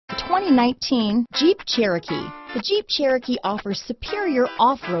2019 Jeep Cherokee. The Jeep Cherokee offers superior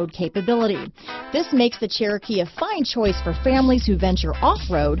off-road capability. This makes the Cherokee a fine choice for families who venture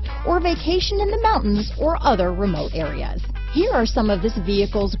off-road or vacation in the mountains or other remote areas. Here are some of this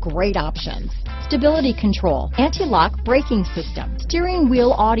vehicle's great options: stability control, anti-lock braking system, steering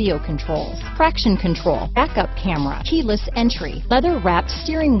wheel audio controls, traction control, backup camera, keyless entry, leather-wrapped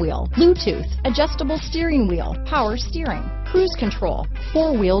steering wheel, Bluetooth, adjustable steering wheel, power steering, cruise control,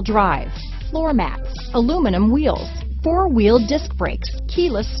 four-wheel drive, floor mats, aluminum wheels, four-wheel disc brakes,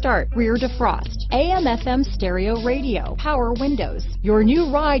 keyless start, rear defrost, AM/FM stereo radio, power windows. Your new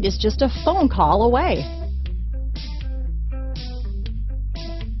ride is just a phone call away.